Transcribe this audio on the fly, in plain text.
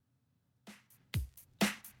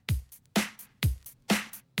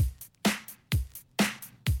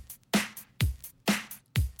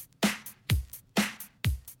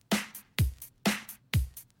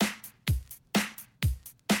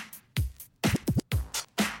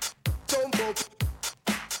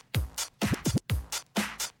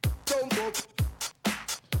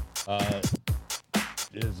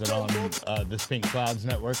Is it on This Pink Clouds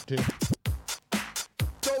network too?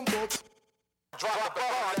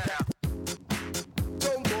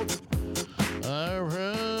 All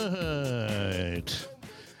right.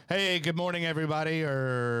 Hey, good morning, everybody,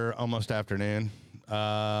 or almost afternoon.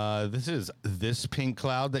 This is This Pink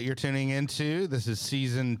Cloud that you're tuning into. This is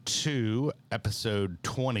season 2, episode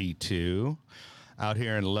 22, out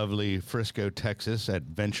here in lovely Frisco, Texas at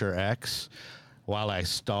Venture X. While I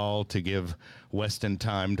stall to give Weston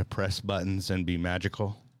time to press buttons and be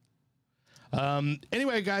magical.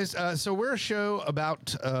 Anyway, guys, so we're a show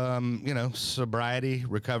about, sobriety,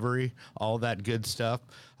 recovery, all that good stuff.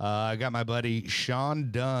 I got my buddy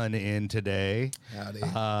Sean Dunn in today.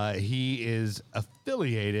 Howdy. He is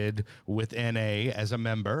affiliated with NA as a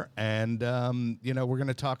member. And, we're going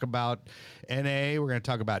to talk about NA. We're going to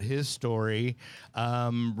talk about his story.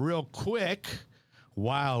 Real quick,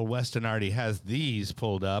 while Weston already has these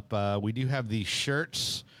pulled up, we do have these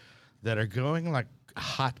shirts that are going like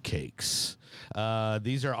hotcakes.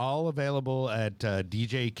 These are all available at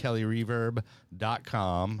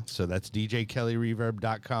djkellyreverb.com. So that's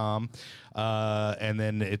djkellyreverb.com. And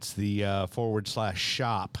then it's the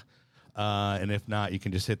 /shop. And if not, you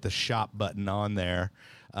can just hit the shop button on there.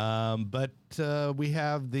 But we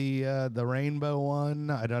have the rainbow one.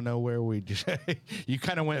 I don't know where we just you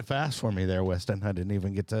kind of went fast for me there, Weston. I didn't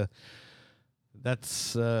even get to.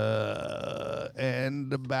 That's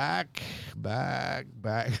and back.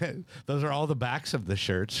 Those are all the backs of the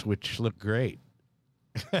shirts, which look great.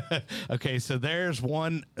 Okay, so there's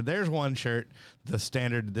one shirt, the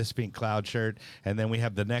standard This Pink Cloud shirt, and then we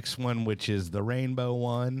have the next one, which is the rainbow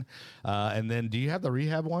one. And then, do you have the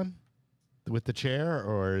rehab one with the chair,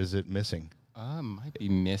 or is it missing? Might be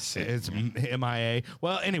missing. It's MIA.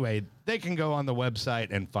 Well, anyway, they can go on the website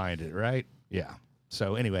and find it, right? Yeah.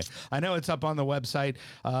 So anyway, I know it's up on the website.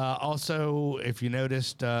 Also, if you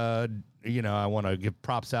noticed, I want to give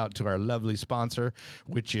props out to our lovely sponsor,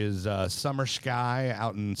 which is Summer Sky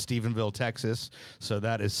out in Stephenville, Texas. So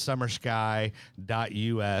that is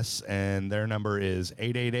summersky.us, and their number is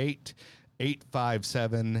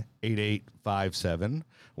 888-857-8857.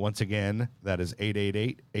 Once again, that is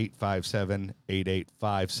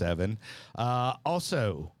 888-857-8857.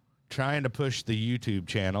 Also, trying to push the YouTube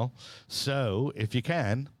channel. So if you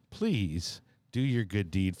can, please do your good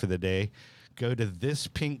deed for the day. Go to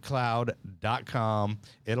thispinkcloud.com.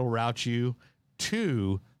 It'll route you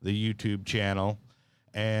to the YouTube channel,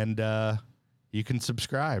 and you can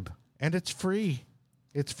subscribe. And it's free.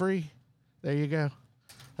 It's free. There you go.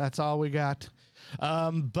 That's all we got.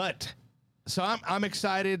 So I'm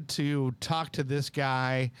excited to talk to this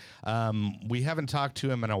guy. We haven't talked to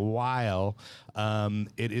him in a while.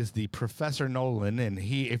 It is the Professor Nolan, and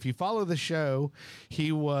if you follow the show,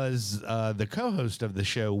 he was the co-host of the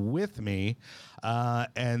show with me,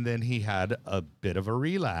 and then he had a bit of a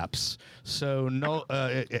relapse. So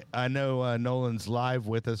I know Nolan's live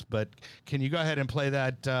with us, but can you go ahead and play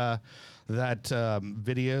that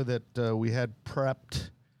video that we had prepped?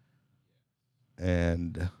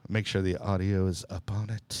 And make sure the audio is up on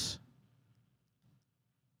it.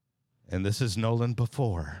 And this is Nolan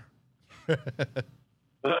before. There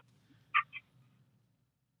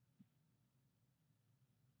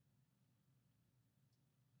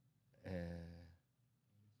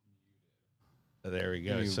we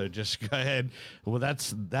go. So just go ahead. Well,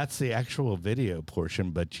 that's the actual video portion,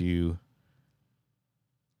 but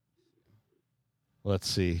let's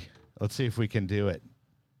see if we can do it.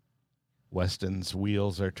 Weston's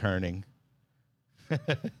wheels are turning.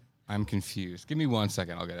 I'm confused. Give me 1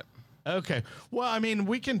 second. I'll get it. Okay. Well, I mean,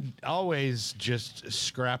 we can always just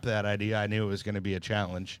scrap that idea. I knew it was going to be a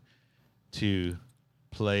challenge to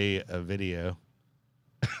play a video.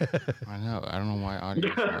 I know. I don't know why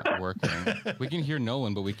audio's not working. We can hear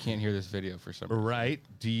Nolan, but we can't hear this video for some reason. Right.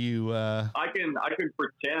 Do you... I can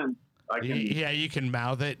pretend. Yeah, you can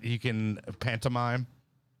mouth it. You can pantomime.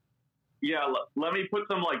 Yeah, let me put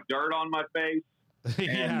some dirt on my face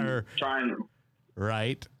and try and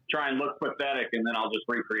look pathetic, and then I'll just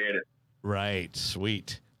recreate it. Right,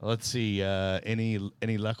 sweet. Let's see. Any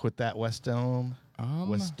luck with that, Westonian?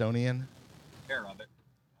 Care of it.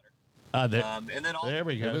 And then there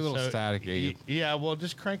we go. A little staticky. Yeah, well,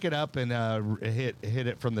 just crank it up and hit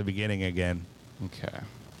it from the beginning again. Okay.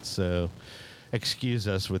 So, excuse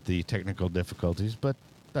us with the technical difficulties, but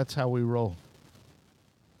that's how we roll.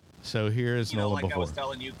 So here is Nolan before. I was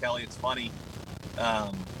telling you, Kelly, it's funny.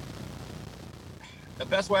 The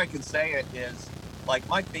best way I can say it is,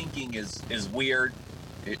 my thinking is weird.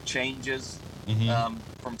 It changes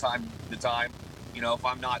from time to time. If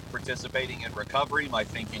I'm not participating in recovery, my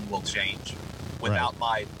thinking will change without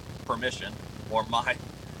my permission or my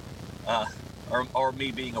or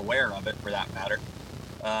me being aware of it, for that matter.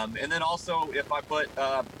 And then also, if I put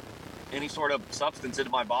any sort of substance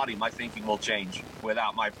into my body, my thinking will change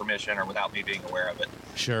without my permission or without me being aware of it.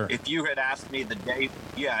 Sure. If you had asked me the day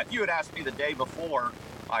before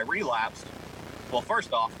I relapsed, well,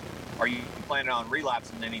 first off, are you planning on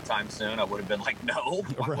relapsing anytime soon? I would have been like, no,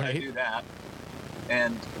 why would I do that?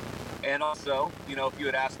 And also, you know, if you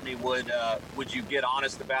had asked me, would you get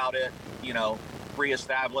honest about it, you know,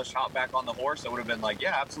 reestablish, hop back on the horse, I would have been like,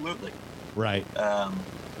 yeah, absolutely. Right.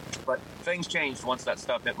 But things changed once that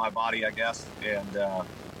stuff hit my body, I guess, and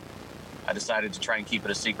I decided to try and keep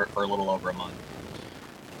it a secret for a little over a month.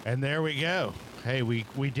 And there we go. Hey, we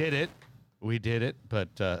did it. We did it,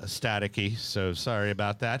 but staticky, so sorry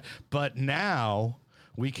about that. But now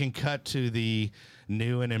we can cut to the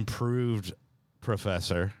new and improved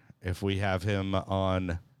professor, if we have him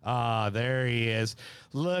on. Ah, there he is.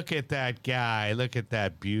 Look at that guy. Look at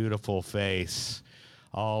that beautiful face.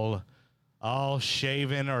 All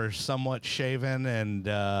shaven or somewhat shaven, and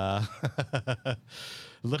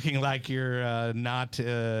looking like you're not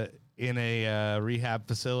in a rehab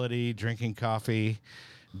facility drinking coffee,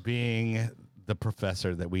 being the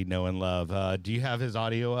professor that we know and love. Do you have his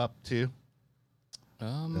audio up too?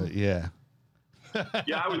 Yeah.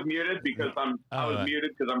 Yeah, I was muted because I'm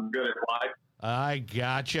good at live. I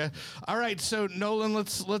gotcha. All right, so Nolan,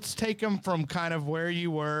 let's take him from kind of where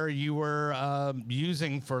you were. You were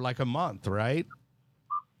using for like a month, right?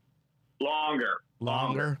 Longer.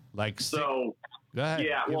 Like so. Go ahead.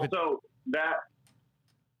 Yeah. Well, so that.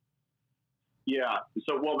 Yeah.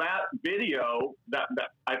 So, well, that video, that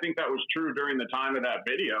I think that was true during the time of that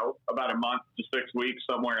video, about a month to 6 weeks,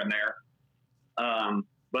 somewhere in there.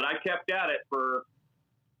 But I kept at it for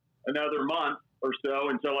another month or so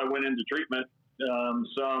until I went into treatment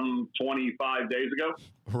some 25 days ago.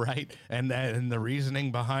 Right. And the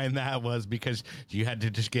reasoning behind that was because you had to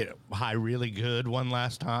just get high really good one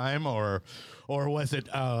last time, or was it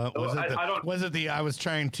I was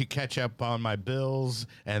trying to catch up on my bills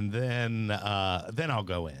and then I'll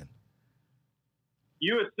go in.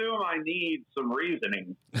 You assume I need some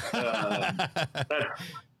reasoning.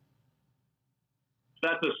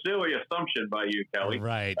 That's a silly assumption by you, Kelly.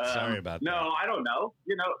 Right. Sorry about that. No, I don't know.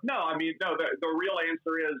 No, I mean, no, the real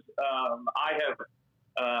answer is I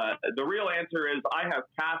have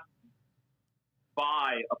passed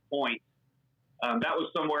by a point. That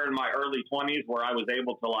was somewhere in my early 20s where I was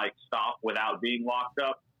able to like stop without being locked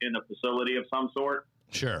up in a facility of some sort.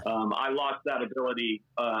 Sure. I lost that ability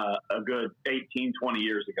a good 18, 20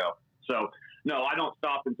 years ago. So, no, I don't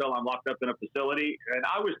stop until I'm locked up in a facility. And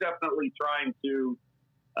I was definitely trying to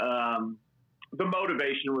the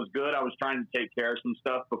motivation was good. I was trying to take care of some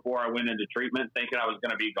stuff before I went into treatment, thinking I was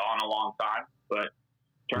going to be gone a long time. But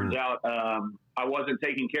turns out I wasn't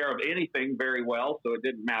taking care of anything very well, so it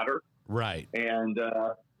didn't matter. Right. And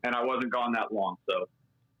I wasn't gone that long. So.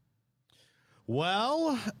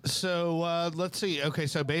 Well, so let's see. Okay,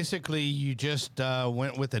 so basically, you just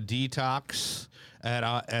went with a detox at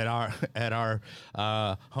our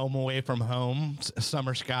home away from home,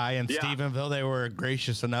 Summer Sky in Stephenville. They were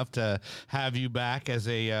gracious enough to have you back as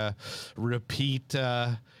a repeat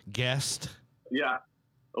guest. Yeah,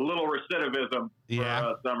 a little recidivism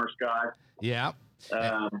for Summer Sky. Yeah.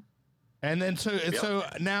 And then so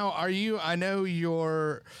now I know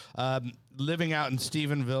you're living out in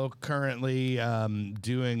Stephenville currently,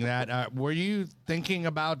 doing that. Were you thinking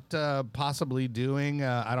about possibly doing,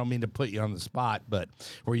 I don't mean to put you on the spot, but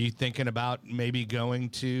were you thinking about maybe going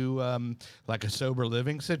to like a sober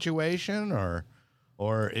living situation, or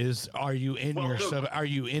are you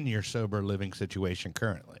in your sober living situation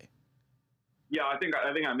currently? Yeah, I think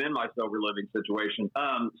I'm in my sober living situation.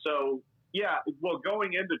 Yeah, well,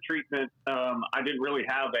 going into treatment, I didn't really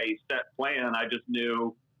have a set plan. I just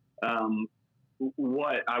knew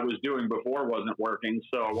what I was doing before wasn't working,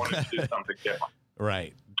 so I wanted to do something different.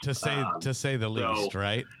 Right, to say the least,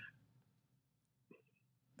 right?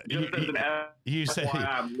 Just as an FYI,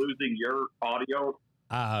 I'm losing your audio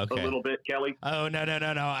a little bit, Kelly. Oh, no.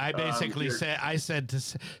 I basically said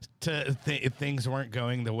things weren't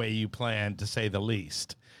going the way you planned, to say the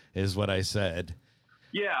least, is what I said.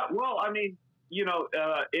 Yeah, well, I mean, if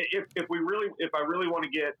I really want to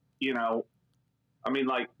get, I mean,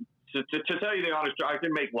 like, to tell you the honest truth, I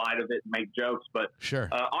can make light of it and make jokes, but sure.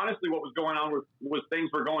 Honestly, what was going on was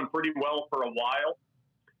things were going pretty well for a while,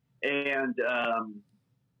 and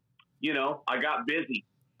I got busy.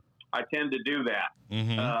 I tend to do that,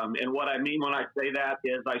 and what I mean when I say that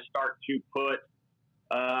is I start to put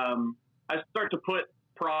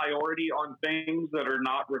priority on things that are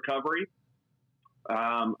not recovery.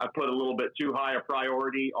 I put a little bit too high a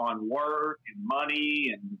priority on work and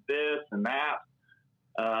money and this and that.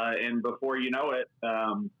 And before you know it,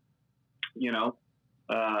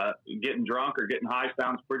 getting drunk or getting high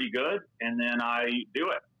sounds pretty good. And then I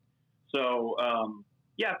do it. So,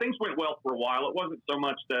 things went well for a while. It wasn't so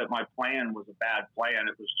much that my plan was a bad plan.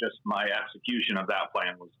 It was just my execution of that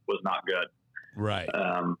plan was not good. Right.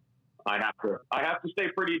 I have to stay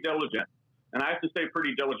pretty diligent, and I have to stay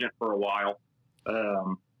pretty diligent for a while.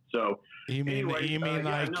 So you mean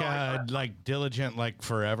like diligent, like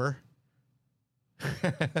forever?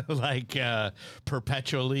 Like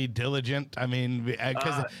perpetually diligent. I mean,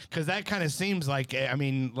 because that kind of seems like, I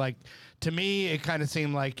mean, like to me, it kind of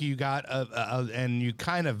seemed like you got and you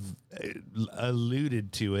kind of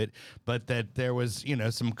alluded to it, but that there was,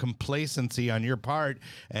 some complacency on your part,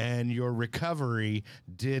 and your recovery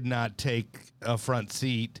did not take a front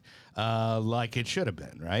seat like it should have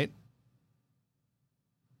been, right?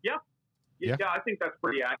 Yeah, I think that's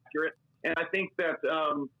pretty accurate, and I think that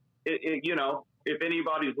if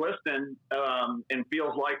anybody's listening and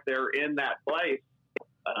feels like they're in that place,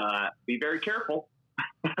 be very careful.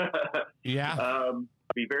 Yeah.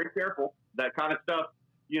 Be very careful. That kind of stuff,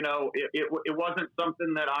 it wasn't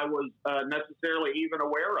something that I was necessarily even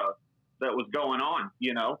aware of that was going on.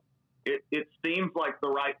 It seems like the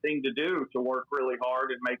right thing to do to work really hard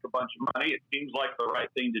and make a bunch of money. It seems like the right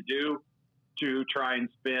thing to do to try and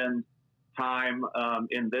spend time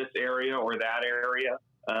in this area or that area.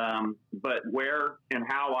 But where and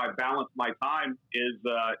how I balance my time is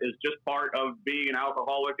just part of being an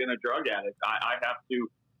alcoholic and a drug addict. I have to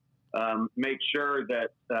make sure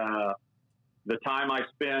that the time I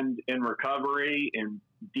spend in recovery and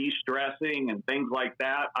de-stressing and things like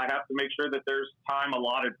that, I have to make sure that there's time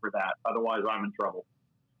allotted for that. Otherwise, I'm in trouble.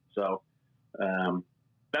 So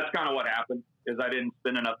that's kind of what happened, is I didn't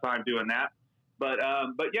spend enough time doing that. But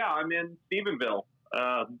yeah, I'm in Stephenville.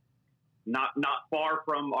 Not far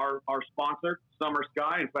from our sponsor, Summer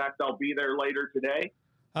Sky. In fact, I'll be there later today.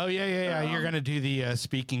 Oh, yeah. You're going to do the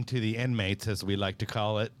speaking to the inmates, as we like to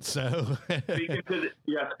call it. So speaking to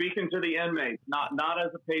the inmates, not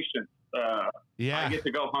as a patient. I get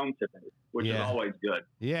to go home today, which is always good.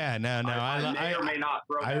 Yeah, no. I may or may not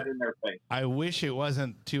throw that in their face. I wish it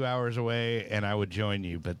wasn't 2 hours away and I would join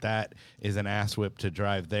you, but that is an ass whip to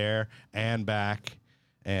drive there and back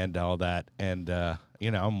and all that. And,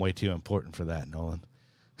 I'm way too important for that, Nolan.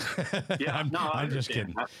 Yeah, I'm just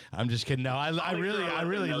kidding. I'm just kidding. No, I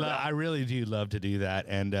really do love to do that.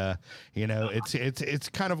 And, it's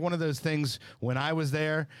kind of one of those things. When I was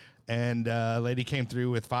there and a lady came through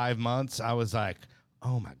with 5 months, I was like,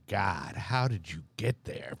 oh my God, how did you get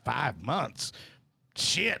there? 5 months?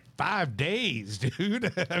 Shit, 5 days,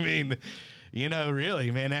 dude. I mean, really,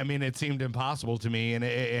 man. I mean, it seemed impossible to me, and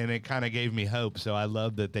it kind of gave me hope. So I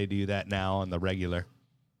love that they do that now on the regular.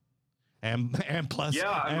 And plus,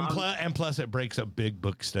 plus, it breaks up big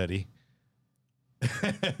book study.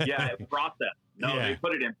 Yeah, it's process. They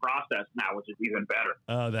put it in process now, which is even better.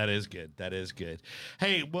 Oh, that is good. That is good.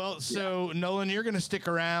 Hey, well, so Nolan, you're going to stick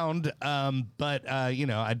around, but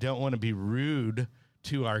I don't want to be rude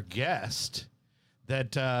to our guest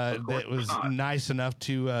that was nice enough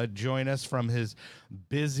to join us from his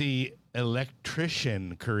busy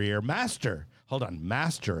electrician career. Master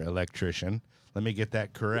electrician. Let me get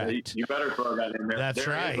that correct. You better throw that in there. That's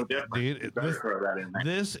right, dude. You better throw that in there.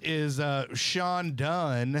 This is Sean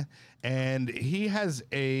Dunn, and he has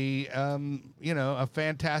a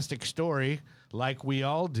fantastic story, like we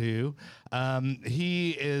all do.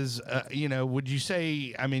 He is, would you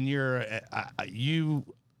say? I mean, you,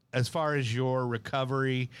 as far as your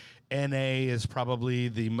recovery, NA is probably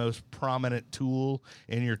the most prominent tool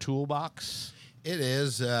in your toolbox. It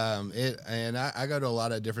is, and I go to a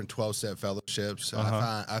lot of different 12-step fellowships.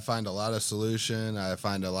 Uh-huh. I find a lot of solution. I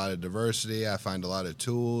find a lot of diversity. I find a lot of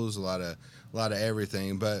tools, a lot of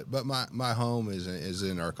everything. But my home is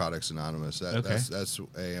in Narcotics Anonymous. That's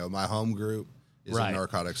my home group is in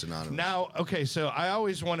Narcotics Anonymous. Now, okay, so I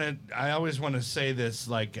always want to say this,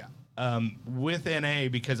 like, with NA,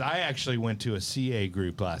 because I actually went to a CA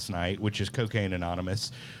group last night, which is Cocaine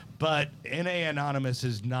Anonymous. But NA Anonymous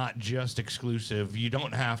is not just exclusive. You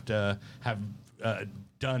don't have to have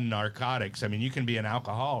done narcotics. I mean, you can be an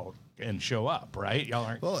alcoholic and show up, right? Y'all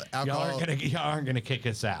aren't. Well, y'all aren't gonna kick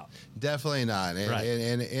us out. Definitely not. And, Right.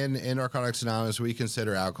 and in Narcotics Anonymous, we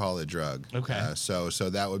consider alcohol a drug. Okay. So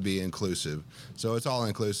that would be inclusive. So it's all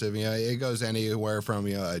inclusive. It goes anywhere from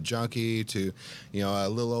a junkie to a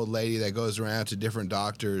little old lady that goes around to different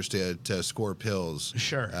doctors to score pills.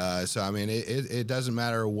 Sure. So I mean, it doesn't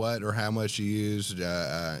matter what or how much you use.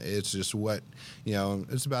 It's just what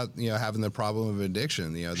it's about. Having the problem of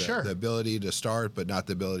addiction. Sure. The ability to start, but not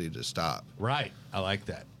the ability to stop. Right. I like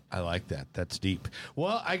that. That's deep.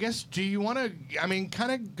 Well, I guess, do you want to,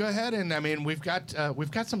 kind of go ahead and, we've got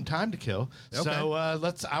some time to kill. Okay. So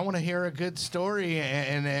I want to hear a good story.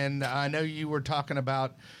 And I know you were talking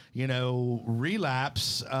about,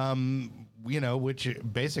 relapse, which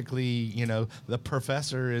basically, the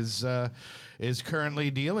professor is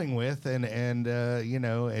currently dealing with, and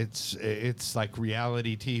it's like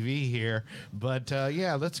reality TV here. But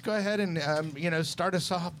let's go ahead and start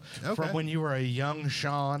us off from when you were a young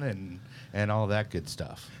Sean and all that good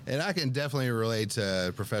stuff. And I can definitely relate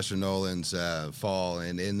to Professor Nolan's fall,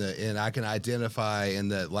 and I can identify in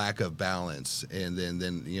the lack of balance, and then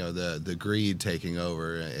the greed taking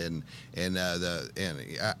over, and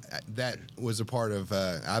that was a part of.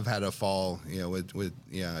 I've had a fall, with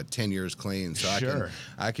 10 years clean, so Sure.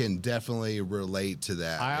 I can definitely relate to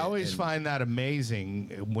that. I always find that amazing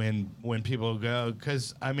when people go,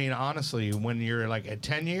 because honestly, when you're like at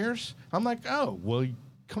 10 years, I'm like, oh well.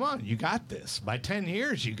 Come on, you got this. By 10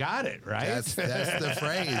 years, you got it, right? That's the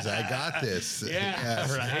phrase. I got this. Yeah,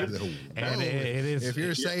 right. And it is. If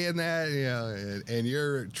you're saying that, and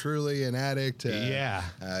you're truly an addict,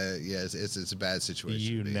 yes, it's a bad situation.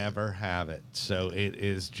 You never have it. So it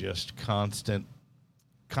is just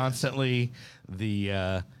constantly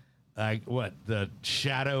the the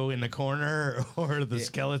shadow in the corner or the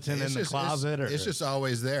skeleton in the closet? It's just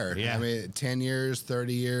always there. Yeah. 10 years,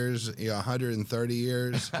 30 years, 130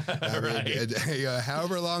 years. Right.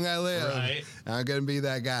 However long I live, Right. I'm going to be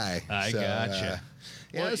that guy. I gotcha.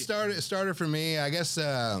 It started for me. I guess it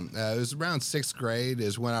was around 6th grade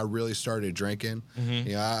is when I really started drinking.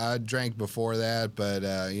 Mm-hmm. I drank before that, but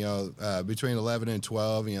between 11 and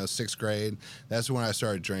 12, 6th grade, that's when I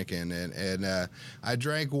started drinking. And I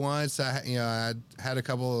drank once. I had a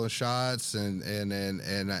couple of shots, and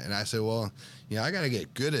I said, well, I got to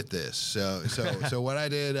get good at this. So what I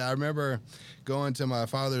did, I remember going to my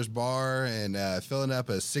father's bar and filling up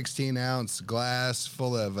a 16-ounce glass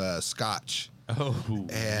full of scotch. Oh,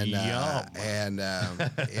 and yum. And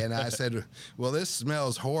I said, well, this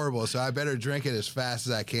smells horrible, so I better drink it as fast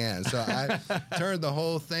as I can. So I turned the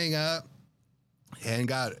whole thing up and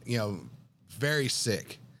got very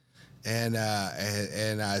sick. And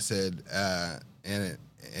I said,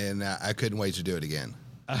 and I couldn't wait to do it again.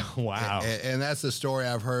 Oh, wow. And that's the story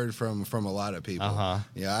I've heard from a lot of people. Uh-huh.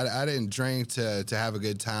 I didn't drink to have a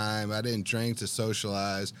good time. I didn't drink to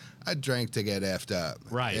socialize. I drank to get effed up.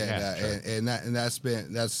 Right. And that's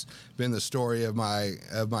been the story of my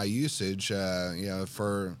usage.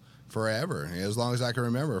 For forever, as long as I can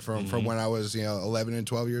remember, from when I was 11 and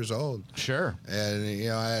 12 years old. Sure. And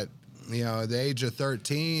at the age of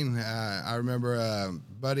 13, I remember a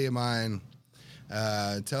buddy of mine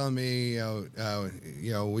telling me,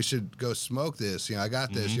 we should go smoke this. I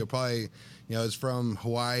got this. You'll probably, it's from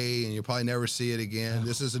Hawaii, and you'll probably never see it again.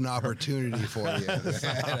 This is an opportunity for you.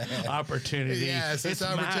 Opportunity. Yes, it's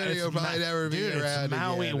opportunity. You'll probably never be around it's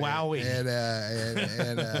Maui again.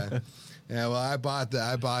 Wowie. Well, I bought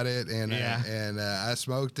it, and I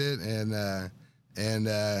smoked it, and I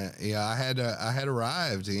had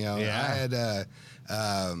arrived. I had.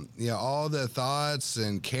 All the thoughts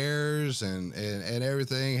and cares and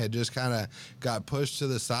everything had just kind of got pushed to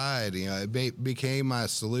the side. It became my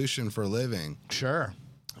solution for living. Sure.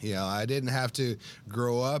 I didn't have to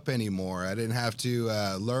grow up anymore. I didn't have to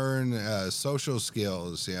learn social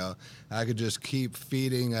skills. I could just keep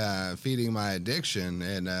feeding my addiction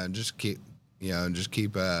and just keep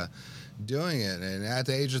doing it. And at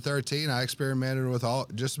the age of 13, I experimented with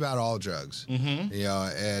just about all drugs. Mm-hmm.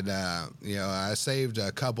 I saved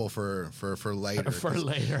a couple for later. For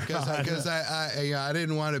later, because I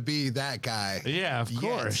didn't want to be that guy. Yeah, of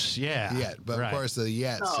course. Yeah. Yet, but right. of course the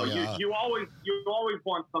yet. No, you always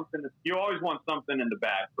want something. You always want something in the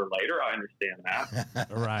bag for later. I understand that.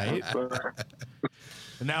 Right.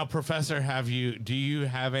 Now, Professor, do you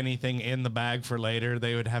have anything in the bag for later?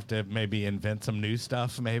 They would have to maybe invent some new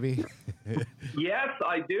stuff, maybe? Yes,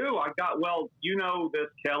 I do. This,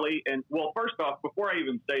 Kelly. And, first off, before I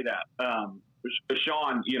even say that,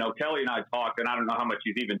 Sean, Kelly and I talk, and I don't know how much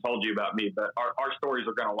he's even told you about me, but our stories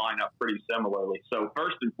are going to line up pretty similarly. So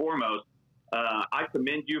first and foremost, I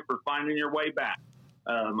commend you for finding your way back.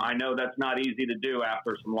 I know that's not easy to do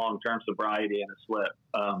after some long-term sobriety and a slip.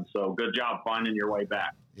 So good job finding your way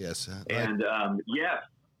back. Yes. And yes,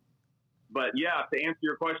 but yeah, to answer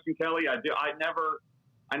your question, Kelly, I never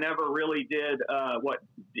really did what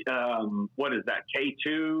is that,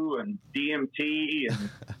 K2 and DMT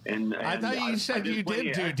and I thought you said you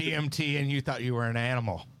did do DMT and you thought you were an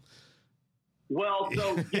animal. Well,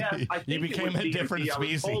 so yes, I think you became a different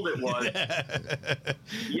species. I was told it was.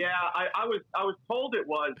 Yeah, I was told it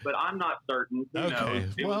was, but I'm not certain. Who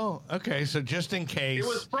knows? Okay. So just in case, it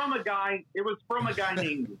was from a guy. It was from a guy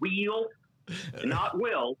named Wheel, not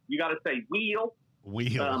Will. You got to say Wheel.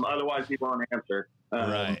 Wheel. Otherwise, he won't answer.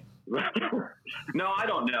 Right. No, I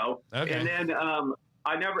don't know. Okay. And then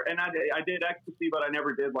I did ecstasy, but I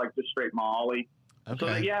never did like just straight Molly. Okay.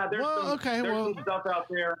 So yeah, there's some stuff out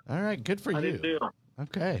there. All right, good for you. Do.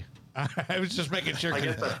 Okay. I was just making sure.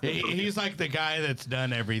 He's like the guy that's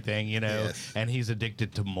done everything, Yes. and he's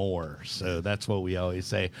addicted to more. So that's what we always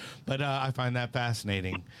say. But I find that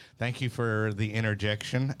fascinating. Thank you for the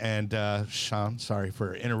interjection. And Sean, sorry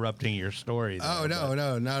for interrupting your story. No,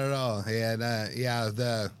 not at all. And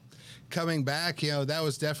the coming back, that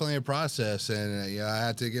was definitely a process, and I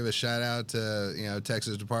had to give a shout out to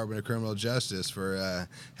Texas Department of Criminal Justice for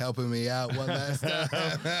helping me out one last time.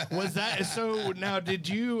 Was that so? Now, did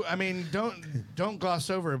you? I mean, don't gloss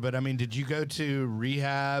over, but I mean, did you go to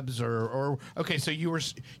rehabs or okay? So you were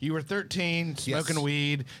 13, smoking Yes.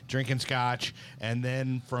 weed, drinking scotch, and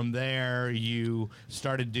then from there you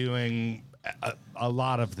started doing a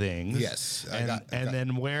lot of things. Yes,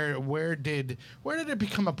 then where did it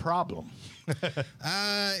become a problem?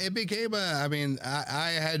 It became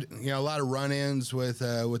I had a lot of run-ins with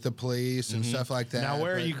the police and stuff like that. Now,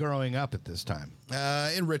 where are you growing up at this time?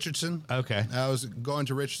 In Richardson. Okay. I was going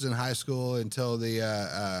to Richardson High School until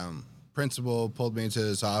the principal pulled me into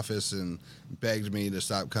his office and begged me to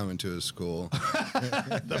stop coming to his school.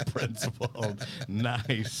 The principal.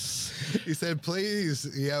 Nice. He said, please,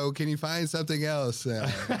 can you find something else?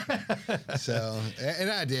 So,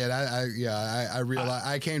 and I did. I realized,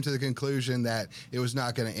 I came to the conclusion that it was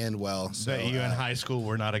not going to end well. So that you in high school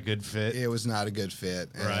were not a good fit? It was not a good fit.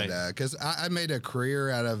 Right. Because I made a career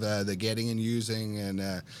out of the getting and using, and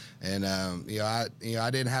I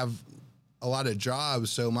didn't have a lot of jobs,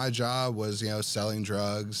 so my job was selling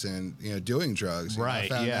drugs and doing drugs. Right. I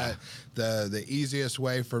found that the easiest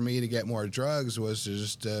way for me to get more drugs was to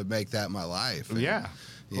just make that my life. And, yeah.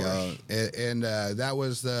 That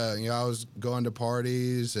was I was going to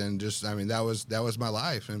parties and just that was my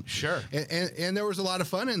life. And sure. And there was a lot of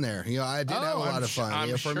fun in there. I did have a lot of fun. I'm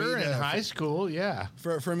for sure me in high school, yeah.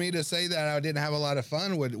 For me to say that I didn't have a lot of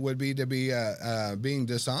fun would be to be being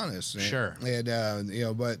dishonest. Sure. And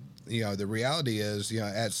but the reality is,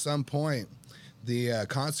 at some point, the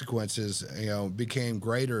consequences, became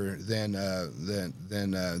greater than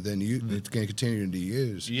you can continue to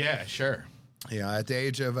use. Yeah, sure. At the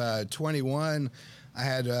age of 21, I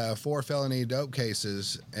had 4 felony dope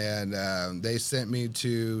cases, and they sent me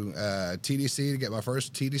to TDC to get my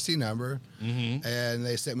first TDC number, and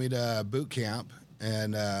they sent me to boot camp.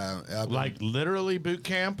 And literally boot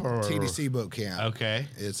camp or TDC boot camp. Okay,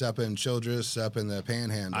 it's up in Childress, up in the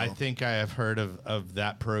Panhandle. I think I have heard of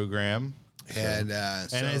that program. And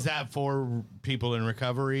is that for people in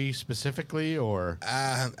recovery specifically, or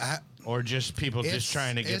just people just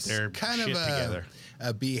trying to get their shit together?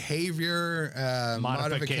 A behavior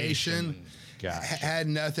modification. Gotcha. Had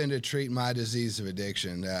nothing to treat my disease of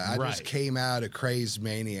addiction. I just came out a crazed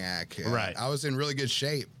maniac. Right. I was in really good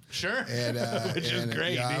shape. Sure, and, which is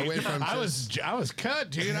great. I went from I was cut,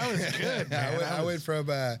 dude. I was good. Man. I went from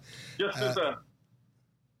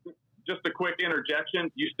just a quick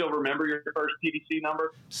interjection. You still remember your first TDC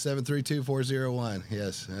number? 732401.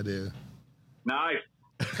 Yes, I do. Nice.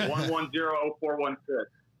 1100416.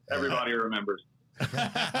 Everybody remembers.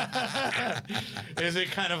 Is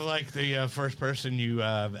it kind of like the first person you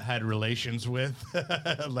had relations with,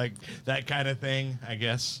 like that kind of thing? I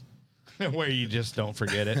guess. Where you just don't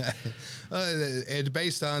forget it. It's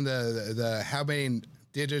based on the how many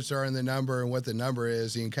digits are in the number and what the number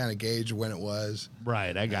is. You can kind of gauge when it was.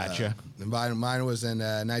 Right, I gotcha. Mine was in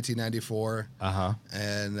 1994.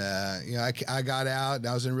 And I got out and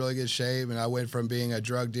I was in really good shape, and I went from being a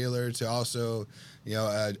drug dealer to also,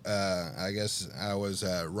 I guess I was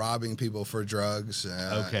robbing people for drugs.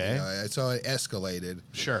 Okay. So it escalated.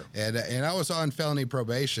 Sure. And I was on felony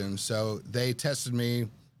probation, so they tested me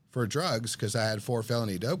for drugs because I had 4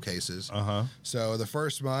 felony dope cases. So the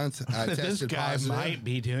first month I this tested guy positive. might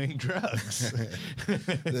be doing drugs.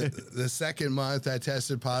 The second month I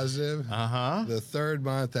tested positive. The third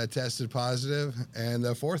month I tested positive, and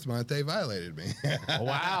the fourth month they violated me.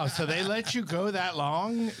 Wow. So they let you go that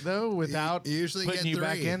long though without usually putting get you 3.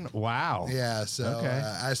 back in? Wow. Yeah, so Okay.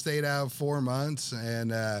 I stayed out 4 months,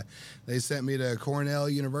 and they sent me to Cornell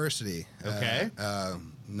University. Okay.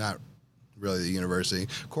 Not really the university.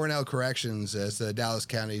 Cornell Corrections. It's the Dallas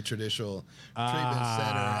County Traditional Treatment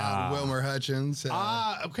Center out in Wilmer Hutchins.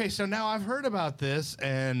 Okay. So now I've heard about this,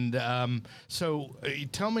 and so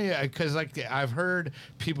tell me, because like I've heard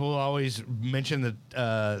people always mention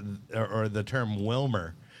the term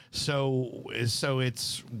Wilmer. So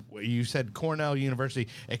it's you said Cornell University.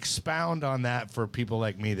 Expound on that for people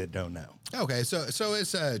like me that don't know. Okay, so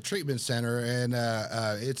it's a treatment center, and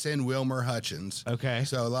it's in Wilmer Hutchins. Okay.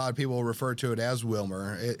 So a lot of people refer to it as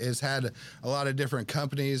Wilmer. It's had a lot of different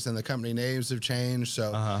companies, and the company names have changed.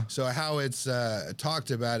 So so how it's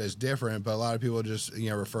talked about is different, but a lot of people just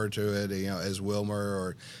refer to it as Wilmer.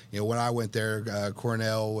 Or when I went there,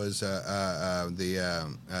 Cornell was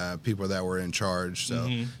the people that were in charge. So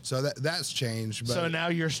so that's changed. But So now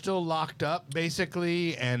you're still locked up,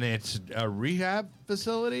 basically, and it's a rehab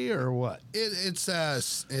facility, or what? It's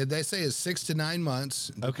they say it's 6 to 9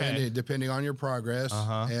 months, Okay. depending on your progress.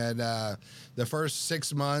 And the first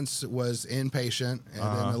 6 months was inpatient, and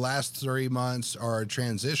then the last 3 months are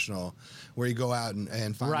transitional, where you go out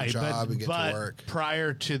and find a job and get to work.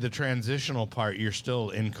 Prior to the transitional part, you're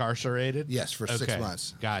still incarcerated? Yes, for 6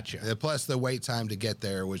 months. Gotcha. Plus the wait time to get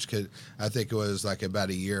there, which I think it was like about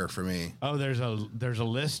a year for me. Oh, there's a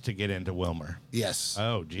list to get into Wilmer. Yes.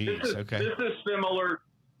 Oh, geez. Okay. This is similar.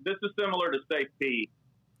 This is similar to Safe P,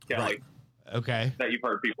 Kelly, Right. Okay. that you've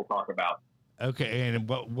heard people talk about. Okay. And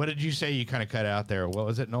what did you say? You kind of cut out there. What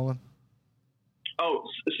was it, Nolan? Oh,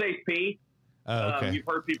 Safe P. Oh, okay. You've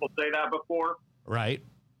heard people say that before. Right.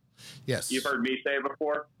 Yes. You've heard me say it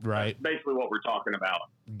before. Right. That's basically what we're talking about.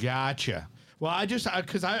 Gotcha. Well,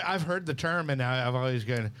 because I've heard the term, and I've always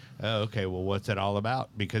gone, oh, okay, well, what's it all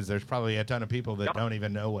about? Because there's probably a ton of people that don't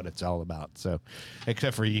even know what it's all about. So,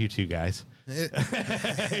 except for you two guys.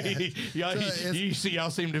 Y'all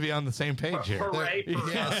seem to be on the same page here. Hooray.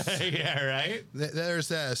 Yes. Yeah, right?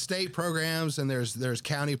 There's state programs and there's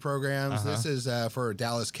county programs. This is for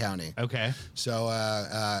Dallas County. Okay. So,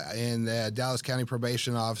 and the Dallas County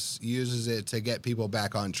Probation Office uses it to get people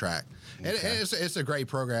back on track. And it's a great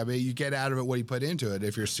program. I mean, you get out of it what you put into it.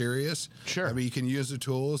 If you're serious, Sure. I mean, you can use the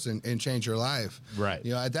tools and change your life. Right.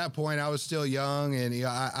 At that point, I was still young, and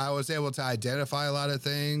I was able to identify a lot of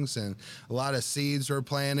things, and a lot of seeds were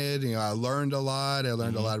planted. I learned a lot. I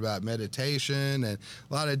learned a lot about meditation and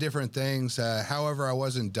a lot of different things. However, I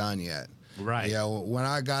wasn't done yet. Right. When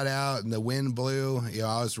I got out and the wind blew,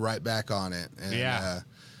 I was right back on it. And, Yeah.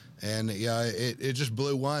 It just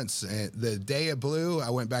blew once. And the day it blew, I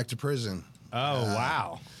went back to prison. Oh,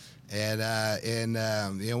 wow. And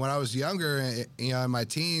when I was younger, in my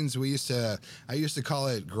teens, I used to call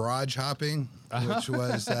it garage hopping, which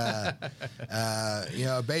was,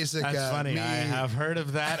 basic. That's funny. Me, I have heard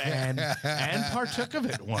of that and partook of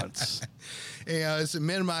it once. It's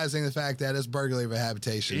minimizing the fact that it's burglary of a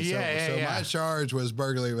habitation. So my charge was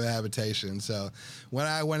burglary of a habitation. So when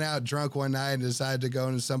I went out drunk one night and decided to go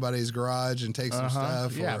into somebody's garage and take some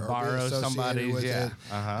stuff, or borrow be associated somebody's, with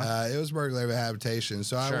it was burglary of a habitation.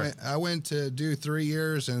 So I went to do 3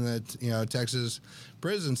 years in the Texas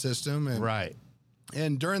prison system, and Right.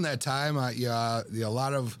 And during that time, a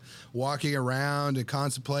lot of walking around and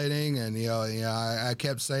contemplating, and I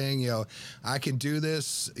kept saying, I can do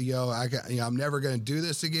this. I'm never going to do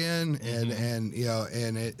this again. And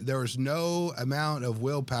there was no amount of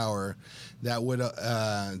willpower that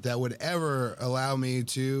would ever allow me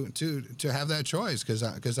to have that choice,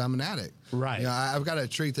 because I'm an addict. Right. I've got to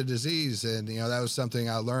treat the disease, and that was something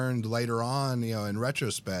I learned later on. In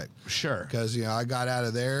retrospect. Sure. Because I got out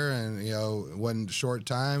of there, and one short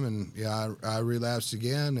time, and I relapsed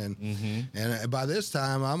again, and by this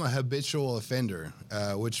time I'm a habitual offender,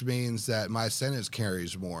 which means that my sentence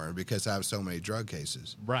carries more because I have so many drug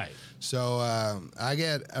cases. Right. So I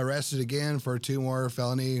get arrested again for 2 more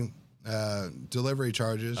felony delivery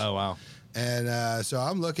charges. Oh, wow. And so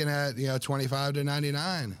I'm looking at 25 to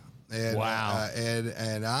 99. And, Wow.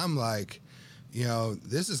 And I'm like,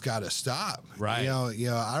 this has got to stop. Right.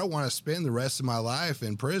 I don't want to spend the rest of my life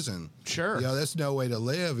in prison. Sure. That's no way to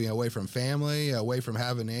live. Away from family, away from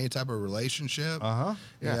having any type of relationship.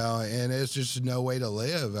 Yeah. And it's just no way to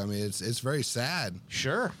live. I mean, it's very sad.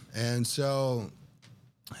 Sure. And so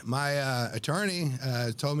my attorney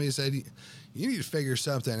told me, he said, you need to figure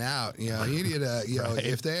something out. You know, you need to, you know,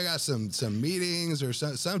 if they got some meetings or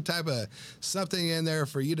some type of something in there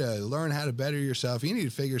for you to learn how to better yourself, you need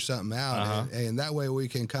to figure something out, and that way we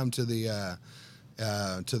can come to the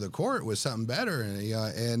court with something better. And you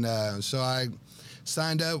know, and so I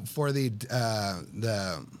signed up for the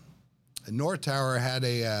North Tower had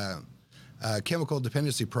a chemical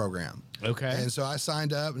dependency program. Okay. And so I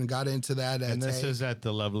signed up and got into that. And this is at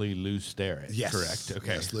the lovely Lou Sterrett. Yes. Correct.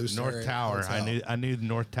 Okay. Yes, Lou North Sterrett Tower. Hotel. I knew the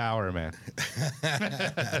North Tower, man.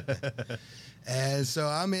 And so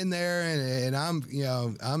I'm in there, and I'm, you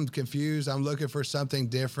know, I'm confused. I'm looking for something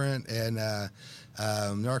different, and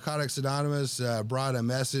Narcotics Anonymous brought a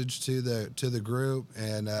message to the group,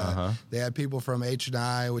 and they had people from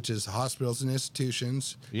H&I, which is hospitals and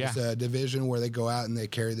institutions. Yeah. It's a division where they go out and they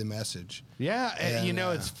carry the message. Yeah, and you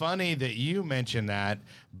know, it's funny that you mentioned that,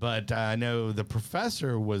 but I know the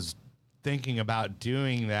professor was thinking about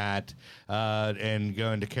doing that and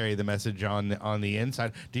going to carry the message on the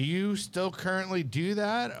inside. Do you still currently do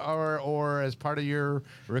that, or as part of your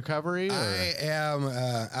recovery? Or? I am.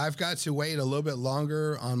 I've got to wait a little bit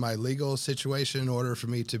longer on my legal situation in order for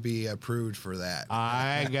me to be approved for that.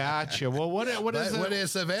 I got you. Well, what is when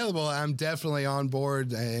it's available, I'm definitely on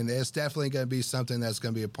board, and it's definitely going to be something that's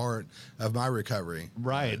going to be a part of my recovery.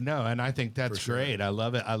 Right. No, and I think that's great. I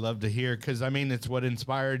love it. I love to hear, because I mean, it's what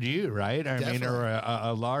inspired you, right? I mean, or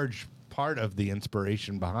a large part of the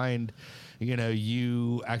inspiration behind, you know,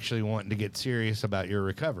 you actually wanting to get serious about your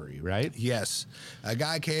recovery, right? Yes. A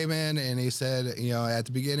guy came in and he said, you know, at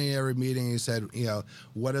the beginning of every meeting, he said, you know,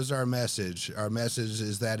 what is our message? Our message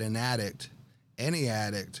is that an addict, any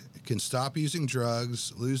addict, can stop using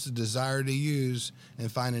drugs, lose the desire to use,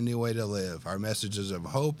 and find a new way to live. Our message is of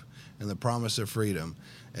hope and the promise of freedom.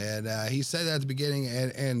 And he said that at the beginning,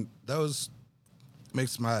 and those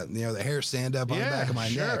makes my, you know, the hair stand up on the back of my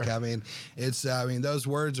neck. I mean, it's, I mean, those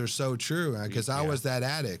words are so true, because I was that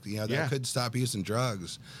addict, you know, that couldn't stop using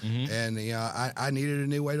drugs. And, you know, I needed a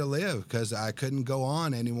new way to live, because I couldn't go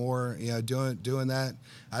on anymore, you know, doing that.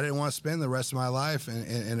 I didn't want to spend the rest of my life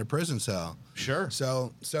in a prison cell. Sure.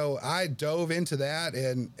 So I dove into that,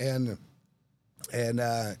 and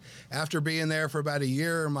after being there for about a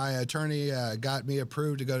year, my attorney got me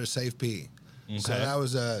approved to go to SafeP. Okay. So that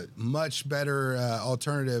was a much better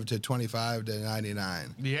alternative to 25 to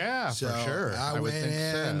 99. Yeah, so for sure. I went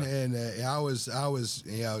in and I was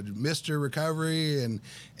you know, Mr. Recovery, and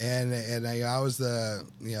I was the,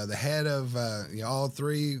 you know, the head of you know, all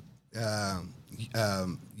three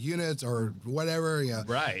units or whatever, you know.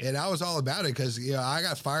 Right. And I was all about it, because, you know, I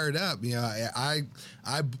got fired up. You know, I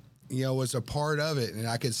you know, was a part of it, and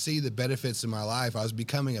I could see the benefits in my life. I was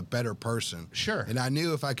becoming a better person. Sure. And I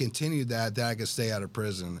knew if I continued that I could stay out of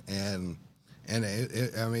prison. And I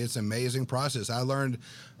mean, it's an amazing process. I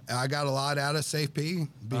got a lot out of SafeP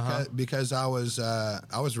because I was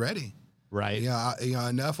ready. Right. You know,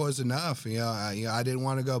 enough was enough. You know, I didn't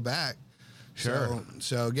want to go back. Sure.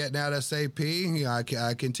 So getting out of SafeP, you know,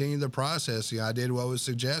 I continued the process. You know, I did what was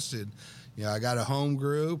suggested. You know, I got a home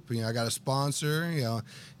group. You know, I got a sponsor. You know,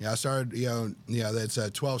 I started. You know, that's a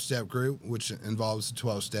 12-step group, which involves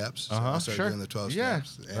 12 steps. So I started doing the 12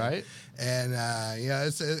 steps. Right. And yeah,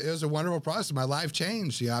 it was a wonderful process. My life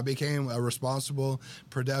changed. You know, I became a responsible,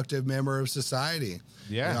 productive member of society.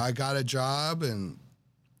 Yeah. You know, I got a job, and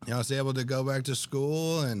you know, I was able to go back to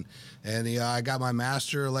school, and you know, I got my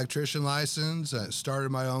master electrician license. I started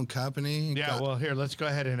my own company. Yeah, well, here, let's go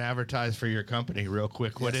ahead and advertise for your company real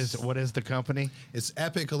quick. Yes. What is the company? It's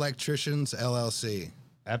Epic Electricians LLC.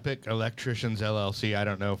 Epic Electricians LLC. I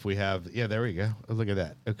don't know if we have. Yeah, there we go. Oh, look at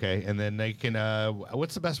that. Okay, and then they can.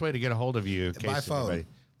 What's the best way to get a hold of you? By phone.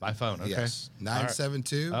 By phone. Okay. Yes.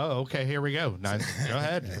 972. Oh, okay. Here we go. Go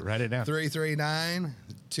ahead. Write it down.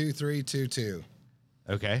 339-2322.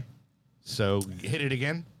 Okay. So hit it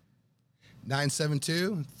again.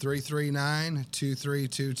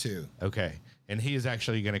 972-339-2322. Okay. And he is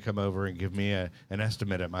actually going to come over and give me an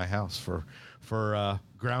estimate at my house for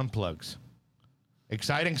ground plugs.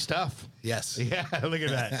 Exciting stuff. Yes. Yeah, look at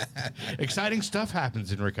that. Exciting stuff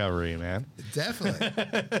happens in recovery, man.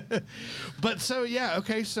 Definitely. But so, yeah,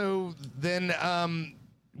 okay. So then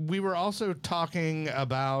we were also talking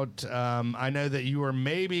about, I know that you were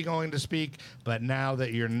maybe going to speak, but now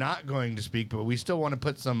that you're not going to speak, but we still want to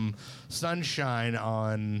put some sunshine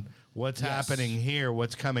on what's happening here,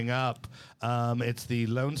 what's coming up. It's the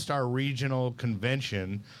Lone Star Regional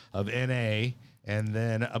Convention of NA, and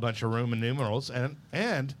then a bunch of Roman numerals,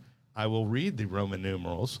 and I will read the Roman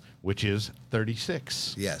numerals, which is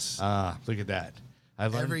 36. Yes. Look at that.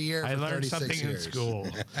 every year. I for learned 36 something years. in school.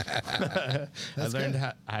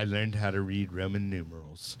 I learned how to read Roman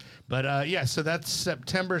numerals. But yeah, so that's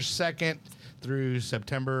September 2nd through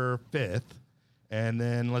September 5th. And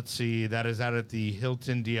then let's see, that is out at the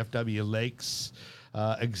Hilton DFW Lakes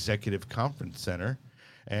Executive Conference Center.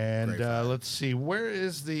 And let's see, where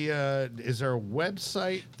is is there a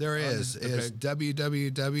website? There is. It's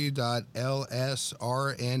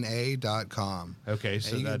www.lsrna.com. Okay,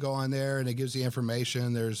 so and you can go on there, and it gives you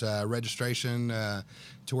information. There's registration to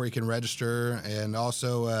where you can register, and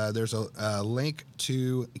also there's a link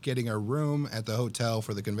to getting a room at the hotel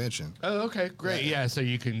for the convention. Oh, okay, great. Yeah, so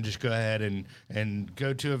you can just go ahead and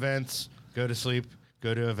go to events, go to sleep.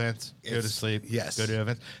 Go to events, go to sleep. Yes. Go to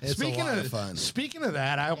events. It's a lot of fun. Speaking of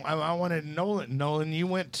that, I wanted Nolan, you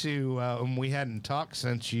went to, and we hadn't talked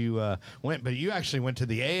since you went, but you actually went to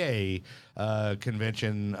the AA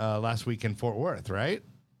convention last week in Fort Worth, right?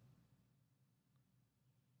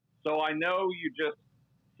 So I know you just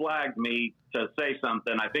flagged me to say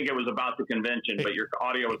something. I think it was about the convention, but your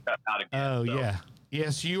audio was cut out again. Oh, so. yeah.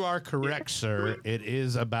 Yes, you are correct, sir. It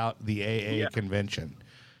is about the AA convention.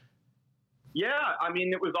 Yeah, I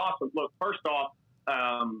mean, it was awesome. Look, first off,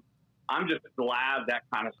 I'm just glad that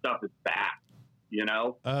kind of stuff is back, you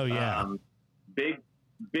know? Oh, yeah. Big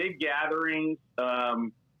gatherings. I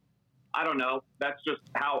don't know. That's just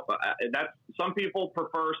how some people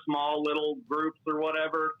prefer small little groups or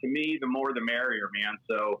whatever. To me, the more the merrier, man.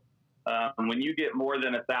 So when you get more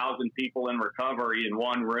than 1,000 people in recovery in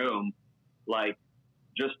one room, like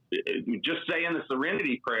just saying the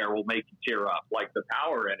Serenity Prayer will make you tear up. Like the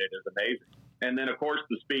power in it is amazing. And then, of course,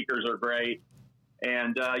 the speakers are great.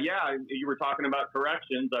 And, yeah, you were talking about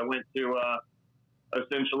corrections. I went to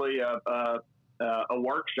essentially a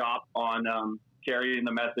workshop on carrying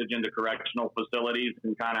the message into correctional facilities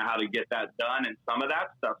and kind of how to get that done. And some of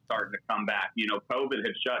that stuff's starting to come back. You know, COVID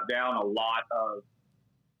had shut down a lot of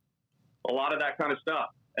that kind of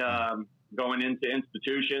stuff. Going into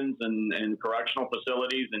institutions and correctional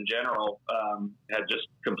facilities in general had just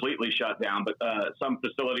completely shut down. But some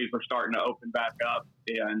facilities are starting to open back up,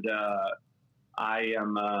 and I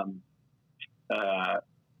am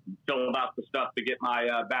filling out the stuff to get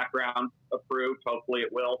my background approved. Hopefully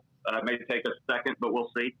it will. It may take a second, but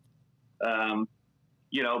we'll see.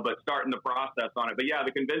 You know, but starting the process on it. But yeah,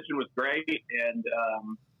 the convention was great, and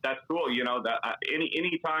that's cool. You know, that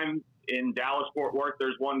any time in Dallas, Fort Worth,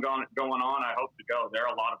 there's one going on, I hope to go. They're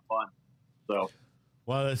a lot of fun. So,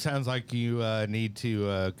 well, it sounds like you need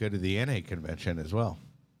to go to the NA convention as well.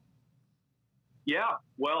 Yeah,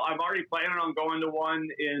 well, I'm already planning on going to one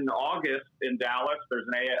in August in Dallas. There's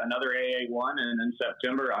another AA one, and in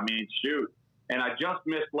September. I mean, shoot, and I just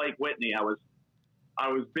missed Lake Whitney. I was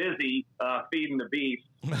busy feeding the beast.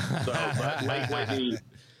 So, but Lake Whitney.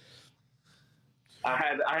 I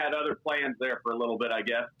had other plans there for a little bit, I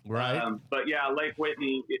guess. Right. But yeah, Lake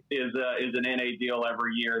Whitney is an NA deal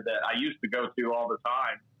every year that I used to go to all the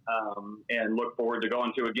time, and look forward to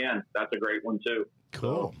going to again. That's a great one too.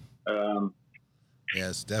 Cool. So,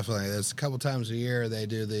 yes, definitely. There's a couple times a year they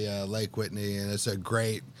do the Lake Whitney, and it's a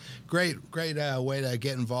great way to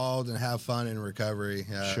get involved and have fun in recovery.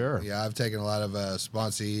 Sure. Yeah, I've taken a lot of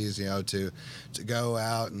sponsees, you know, to go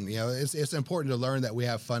out, and you know, it's important to learn that we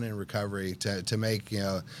have fun in recovery to make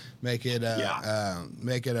it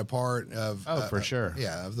a part of for sure.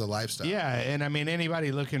 Yeah, of the lifestyle. Yeah, and I mean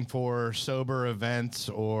anybody looking for sober events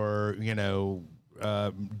or you know.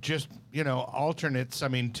 Just, you know, alternates, I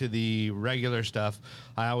mean, to the regular stuff.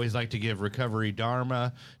 I always like to give Recovery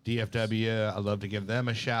Dharma, DFW. I love to give them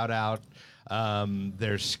a shout out.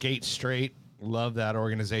 There's Skate Straight. Love that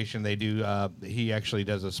organization. They do, he actually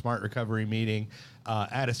does a smart recovery meeting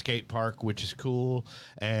at a skate park, which is cool.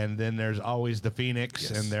 And then there's always the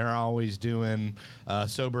Phoenix, and they're always doing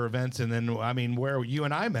sober events. And then, I mean, where you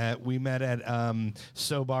and I met, we met at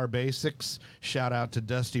Sobar Basics. Shout out to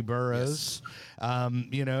Dusty Burrows.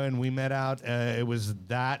 You know, and we met out, it was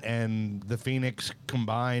that and the Phoenix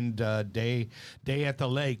combined day at the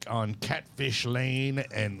lake on Catfish Lane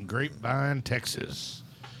and Grapevine, Texas.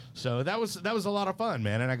 So that was a lot of fun,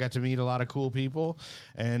 man. And I got to meet a lot of cool people.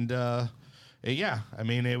 And, yeah, I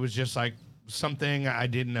mean, it was just like something I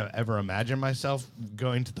didn't ever imagine myself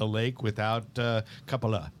going to the lake without a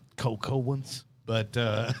couple of cocoa ones. But,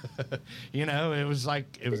 you know, it was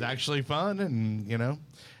actually fun and, you know,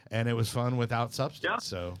 and it was fun without substance. Yeah.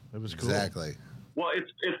 So it was cool. Exactly. Well,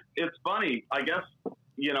 it's funny. I guess,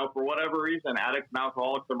 you know, for whatever reason, addicts and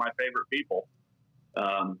alcoholics are my favorite people.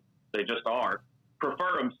 They just are.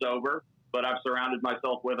 Prefer them sober, but I've surrounded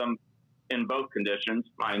myself with them in both conditions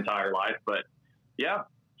my entire life. But yeah,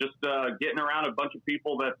 just getting around a bunch of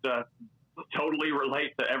people that totally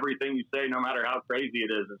relate to everything you say, no matter how crazy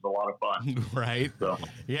it is. It's a lot of fun. Right. So.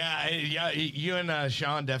 Yeah. You and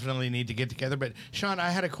Sean definitely need to get together. But Sean, I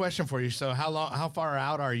had a question for you. So how far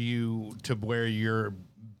out are you to where you're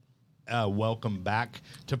welcome back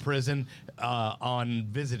to prison on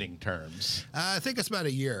visiting terms? I think it's about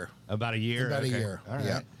a year. About a year? About okay. a year. All right.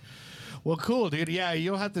 Yeah. Well, cool, dude. Yeah,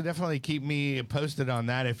 you'll have to definitely keep me posted on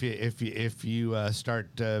that if you start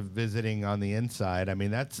visiting on the inside. I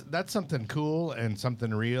mean, that's something cool and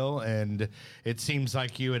something real, and it seems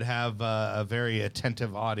like you would have a very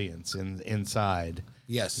attentive audience inside.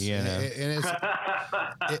 Yes, You know? and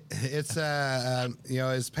it's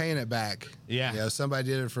it's paying it back. Yeah. Somebody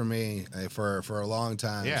did it for me for a long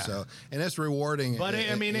time. Yeah. So, and it's rewarding. But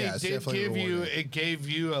it did give you it gave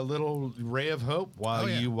you a little ray of hope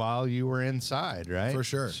while you were inside, right? For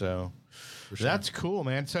sure. So. That's cool,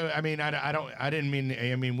 man. So, I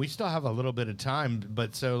mean, we still have a little bit of time,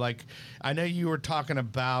 but so like, I know you were talking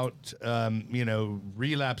about,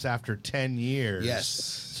 relapse after 10 years. Yes.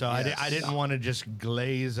 So yes. I didn't want to just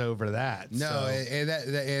glaze over that. No, so.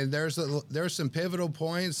 and there's some pivotal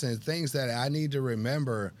points and things that I need to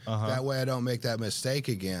remember. That way I don't make that mistake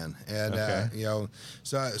again. And,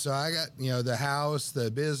 so I got, the house,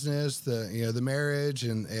 the business, the marriage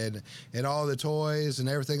and all the toys and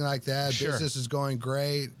everything like that. Sure. Business is going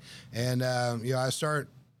great. And, I start,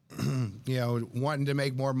 wanting to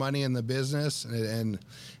make more money in the business. And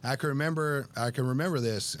I can remember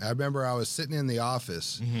this. I remember I was sitting in the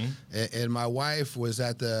office and my wife was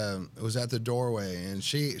at the doorway, and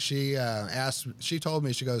she told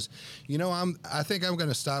me, she goes, I think I'm going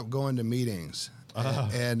to stop going to meetings.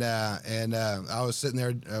 And I was sitting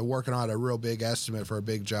there working on a real big estimate for a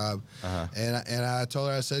big job. And I told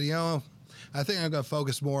her, I said, I think I'm going to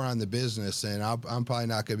focus more on the business, and I'm probably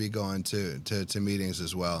not going to be going to meetings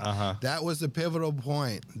as well. That was the pivotal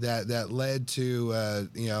point that led to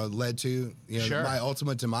Sure. my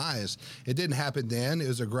ultimate demise. It didn't happen then. It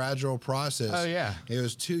was a gradual process. Oh, yeah. It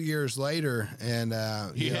was 2 years later, and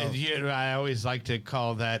I always like to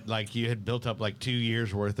call that like you had built up like 2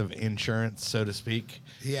 years worth of insurance, so to speak.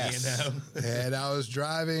 Yes. And I was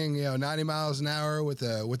driving 90 miles an hour with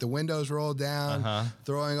the windows rolled down,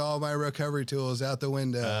 throwing all my recovery tools out the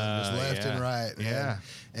window, just left and right. Yeah.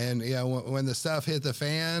 And when the stuff hit the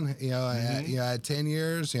fan, I had 10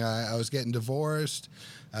 years. I was getting divorced.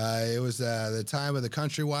 It was the time of the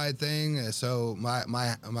countrywide thing, so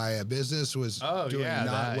my business was doing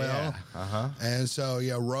not well. Yeah. And so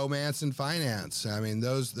romance and finance. I mean,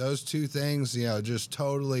 those two things just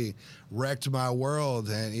totally wrecked my world.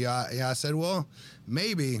 And I said, well,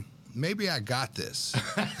 maybe I got this.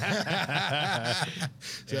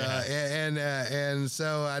 And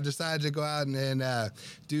so I decided to go out and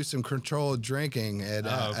do some controlled drinking. And,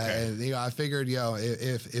 and I figured,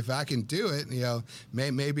 if I can do it,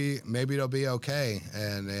 maybe it'll be okay.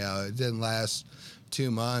 And it didn't last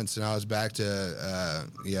 2 months, and I was back to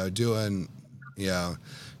doing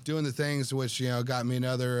the things which got me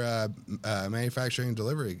another manufacturing and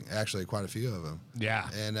delivery. Actually, quite a few of them. Yeah.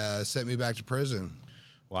 And sent me back to prison.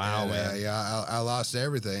 Wow, man. I lost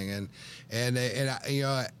everything, and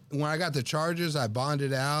when I got the charges, I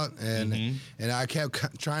bonded out, and I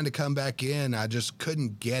kept trying to come back in. I just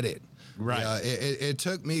couldn't get it. Right. It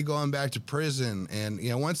took me going back to prison, and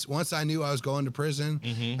once I knew I was going to prison,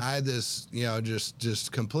 I had this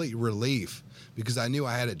just complete relief, because I knew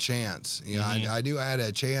I had a chance. I knew I had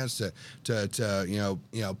a chance to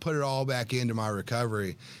put it all back into my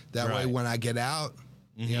recovery. That way, when I get out,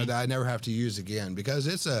 that I never have to use again, because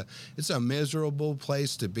it's a miserable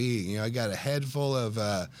place to be. I got a head full of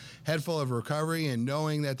recovery, and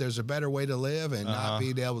knowing that there's a better way to live and not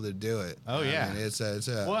being able to do it. Oh, yeah. I mean, it's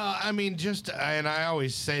a well, I mean, and I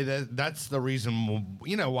always say that's the reason,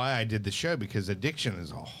 why I did the show, because addiction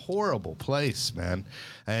is a horrible place, man.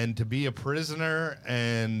 And to be a prisoner,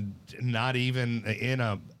 and not even in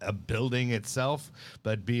a building itself,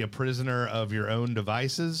 but be a prisoner of your own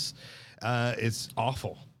devices, it's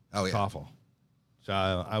awful. Oh, yeah. It's awful. So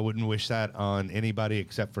I wouldn't wish that on anybody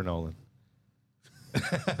except for Nolan.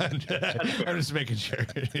 I'm just making sure.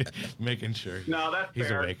 No, that's He's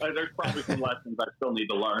fair. awake. There's probably some lessons I still need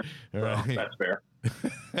to learn. So Right. that's fair.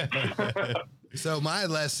 So my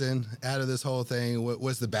lesson out of this whole thing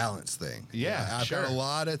was the balance thing. Yeah, I've got a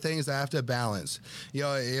lot of things I have to balance. You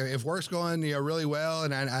know, if work's going really well,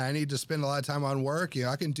 and I need to spend a lot of time on work,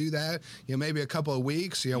 I can do that. Maybe a couple of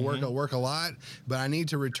weeks. Work a lot, but I need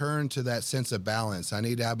to return to that sense of balance. I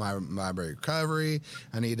need to have my recovery.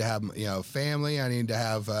 I need to have family. I need to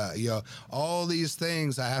have all these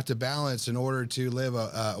things I have to balance in order to live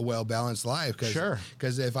a well balanced life.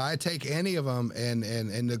 Because if I take any of them and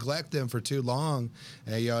neglect them for too long,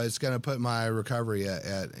 it's going to put my recovery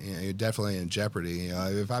at definitely in jeopardy.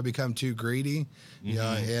 If I become too greedy,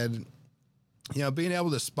 and being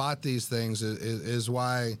able to spot these things is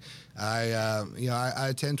why I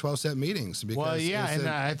attend 12-step meetings. Because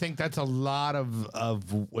I think that's a lot of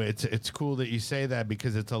it's cool that you say that,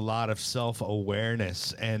 because it's a lot of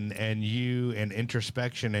self-awareness and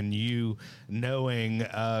introspection, and you knowing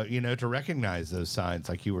to recognize those signs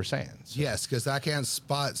like you were saying. So. Yes, because I can't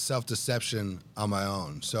spot self-deception on my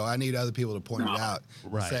own, so I need other people to point it out.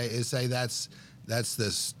 Right. Say that's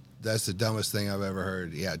the dumbest thing I've ever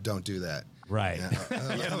heard. Yeah, don't do that. Right.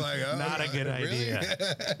 I'm like, not a good really?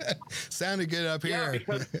 idea. Sounded good up here.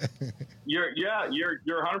 Because you're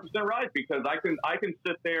 100% right, because I can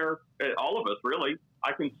sit there, all of us really,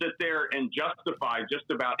 I can sit there and justify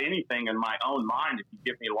just about anything in my own mind if you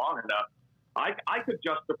give me long enough. I could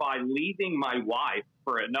justify leaving my wife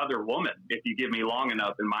for another woman if you give me long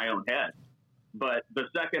enough in my own head. But the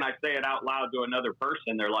second I say it out loud to another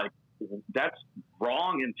person, they're like, that's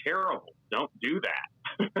wrong and terrible. Don't do that.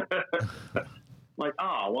 Like,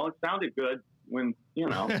 oh, well, it sounded good when, The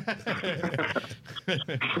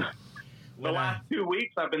last 2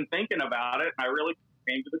 weeks I've been thinking about it, and I really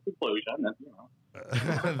came to the conclusion that,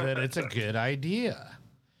 that it's a good idea.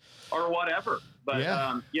 Or whatever. But,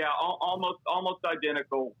 almost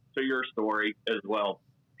identical to your story as well,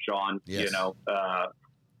 Sean. Yes.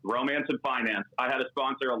 Romance and finance. I had a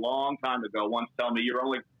sponsor a long time ago once tell me,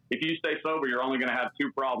 if you stay sober, you're only going to have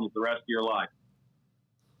two problems the rest of your life.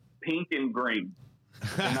 Pink and green.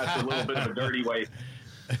 And that's a little bit of a dirty way.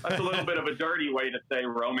 That's a little bit of a dirty way to say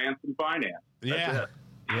romance and finance. That's it.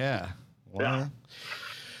 Yeah. Well,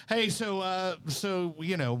 hey, so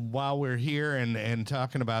while we're here and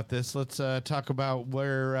talking about this, let's talk about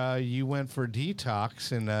where you went for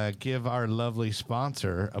detox, and give our lovely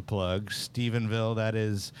sponsor a plug, Stephenville. That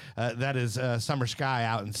is Summer Sky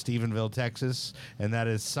out in Stephenville, Texas, and that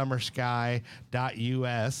is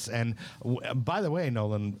summersky.us. And by the way,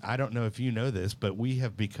 Nolan, I don't know if you know this, but we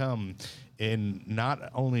have become in not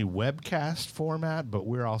only webcast format, but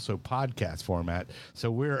we're also podcast format. So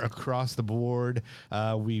we're across the board.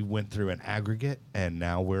 We went through an aggregate, and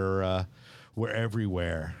now we're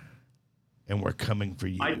everywhere, and we're coming for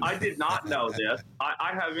you. I did not know this.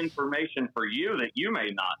 I have information for you that you may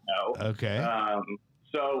not know. Okay.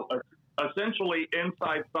 So essentially,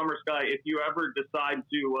 inside Summer Sky, if you ever decide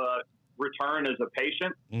to return as a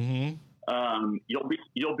patient, you'll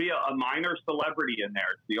be a minor celebrity in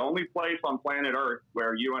there. It's the only place on planet Earth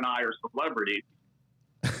where you and I are celebrities.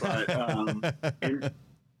 But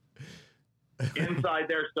inside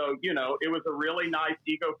there, so it was a really nice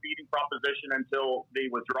ego-feeding proposition until the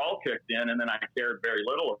withdrawal kicked in, and then I cared very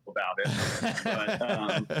little about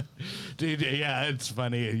it. But, dude, yeah, it's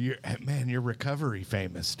funny. You're recovery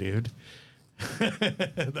famous, dude.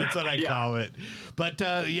 That's what I call it. But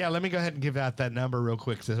let me go ahead and give out that number real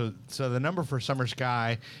quick. So the number for Summer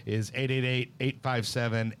Sky is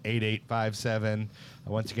 888-857-8857.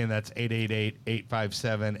 Once again, that's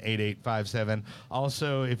 888-857-8857.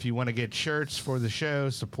 Also, if you want to get shirts for the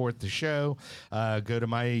show, support the show, go to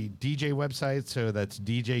my DJ website. So that's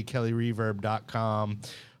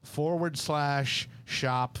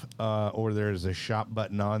djkellyreverb.com/shop, or there's a shop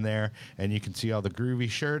button on there, and you can see all the groovy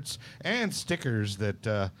shirts and stickers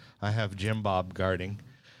that I have Jim Bob guarding.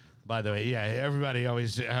 By the way, yeah, everybody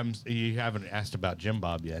always you haven't asked about Jim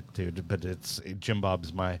Bob yet, dude, but it's Jim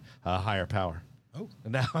Bob's my higher power. Oh,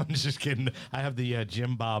 no, I'm just kidding. I have the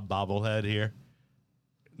Jim Bob bobblehead here,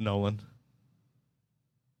 Nolan.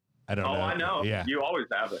 I don't know. I know. Yeah. You always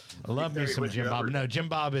have it. I love me some Jim Bob. No, Jim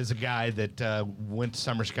Bob is a guy that went to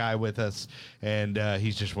Summer Sky with us, and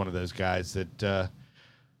he's just one of those guys that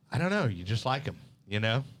I don't know. You just like him,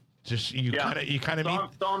 Just you kind of meet.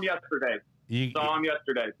 Saw him yesterday. Saw him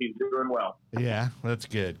yesterday. He's doing well. Yeah, that's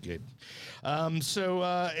good. Good. So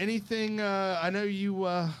anything? I know you.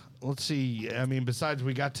 Let's see. I mean, besides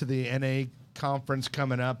we got to the NA conference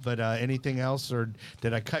coming up, but anything else, or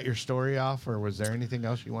did I cut your story off, or was there anything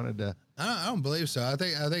else you wanted to? I don't believe so. I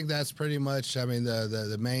think that's pretty much. I mean,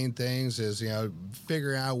 the main things is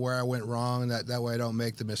figuring out where I went wrong. That way I don't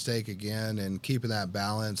make the mistake again, and keeping that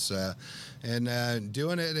balance, and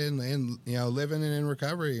doing it in living in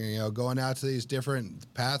recovery. Going out to these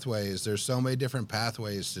different pathways. There's so many different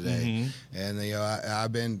pathways today, and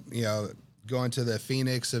I've been going to the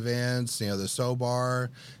Phoenix events, the SOBAR.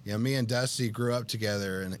 Me and Dusty grew up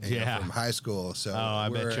together and from high school. So I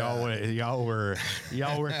bet y'all were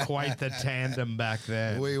quite the tandem back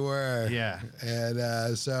then. We were. Yeah.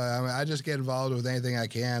 And so I just get involved with anything I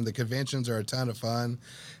can. The conventions are a ton of fun.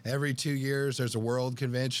 Every 2 years there's a world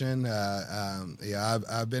convention.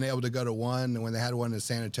 I've been able to go to one when they had one in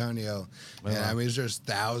San Antonio. And I mean, it's just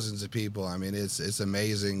thousands of people. I mean, it's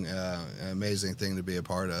amazing, amazing thing to be a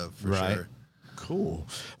part of for sure. Cool.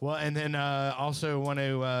 Well, and then also want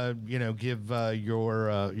to give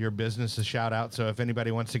your business a shout out. So if anybody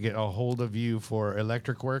wants to get a hold of you for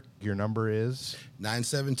electric work, your number is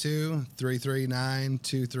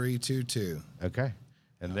 972-339-2322. Okay.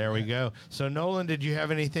 And there we go. So Nolan, did you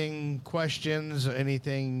have questions,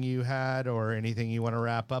 anything you had, or anything you want to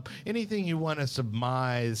wrap up? Anything you want to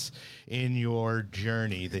surmise in your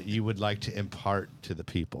journey that you would like to impart to the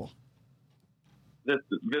people?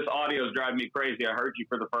 This audio is driving me crazy. I heard you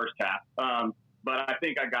for the first half, but I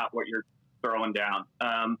think I got what you're throwing down.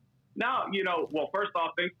 Now, well, first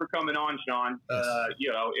off, thanks for coming on, Sean.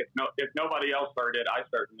 If nobody else heard it, I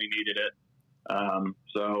certainly needed it.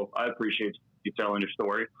 So I appreciate you telling your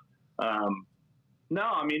story. No,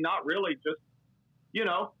 I mean, not really. Just,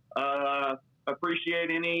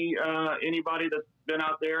 appreciate anybody that's been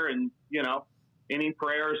out there, and, any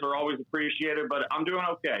prayers are always appreciated, but I'm doing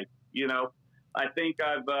okay. I think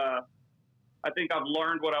I've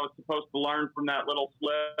learned what I was supposed to learn from that little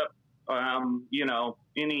slip.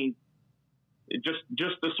 Just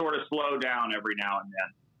to sort of slow down every now and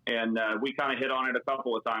then. And we kind of hit on it a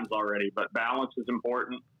couple of times already, but balance is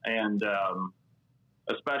important. And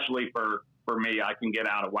especially for me, I can get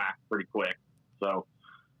out of whack pretty quick. So,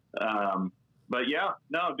 but yeah,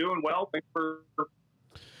 no, doing well. Thanks for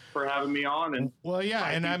having me on. And well, yeah,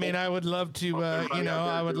 and people. I mean, I would love to,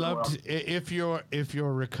 I would love to, if your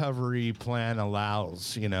recovery plan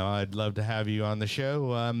allows, I'd love to have you on the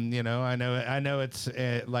show. I know it's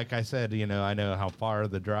like I said, I know how far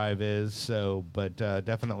the drive is, so, but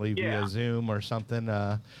definitely via Zoom or something,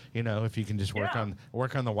 if you can just work on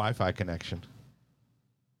the Wi-Fi connection.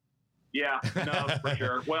 Yeah, no, for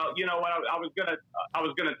sure. Well, you know what? I was gonna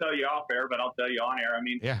tell you off air, but I'll tell you on air. I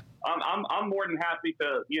mean, I'm more than happy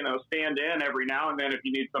to stand in every now and then if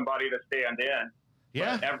you need somebody to stand in.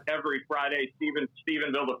 Yeah. But every Friday,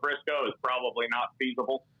 Stephenville to Frisco is probably not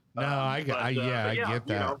feasible. No, I get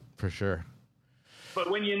that for sure.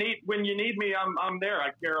 But when you need me, I'm there. I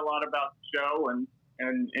care a lot about the show and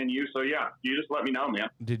you. So yeah, you just let me know, man.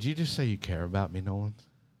 Did you just say you care about me, Nolan?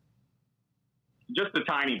 Just a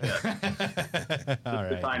tiny bit. All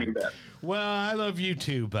right. A tiny bit. Well, I love you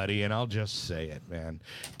too, buddy, and I'll just say it, man.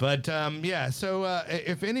 But, so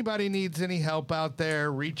if anybody needs any help out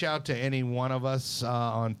there, reach out to any one of us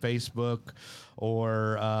on Facebook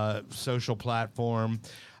or social platform.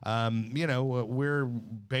 We're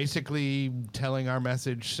basically telling our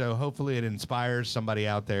message, so hopefully it inspires somebody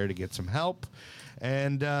out there to get some help.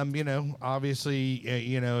 And, obviously,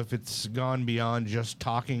 if it's gone beyond just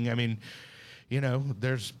talking, I mean,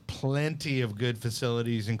 there's plenty of good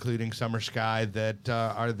facilities, including Summer Sky, that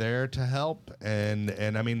are there to help.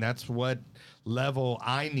 And I mean, that's what level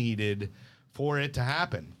I needed for it to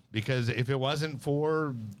happen. Because if it wasn't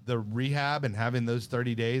for the rehab and having those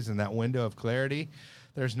 30 days and that window of clarity,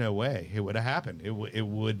 there's no way it would have happened. It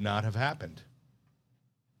would not have happened.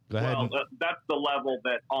 Go ahead. Well, that's the level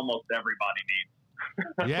that almost everybody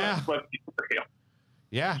needs. Yeah. Let's be real.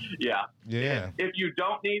 Yeah. Yeah. Yeah. If you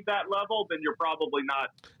don't need that level, then you're probably not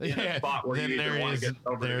in a spot where you either want to get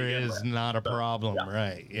over. There is not a problem,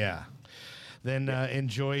 right? Yeah. Then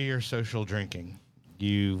enjoy your social drinking,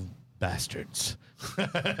 you bastards.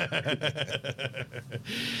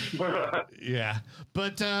 Yeah.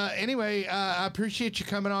 But anyway, I appreciate you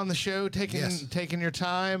coming on the show, taking your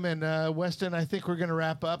time. And Weston, I think we're going to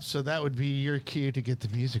wrap up. So that would be your cue to get the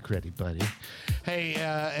music ready, buddy. Hey,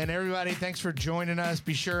 and everybody, thanks for joining us.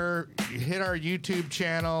 Be sure hit our YouTube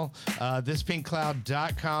channel,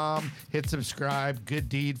 thispinkcloud.com. Hit subscribe. Good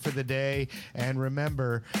deed for the day. And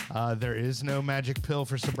remember, there is no magic pill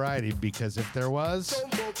for sobriety, because if there was,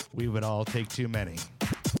 we would all take too many.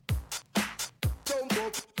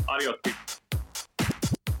 Adios.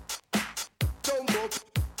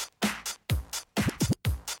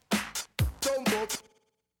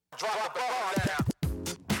 drop the bomb down.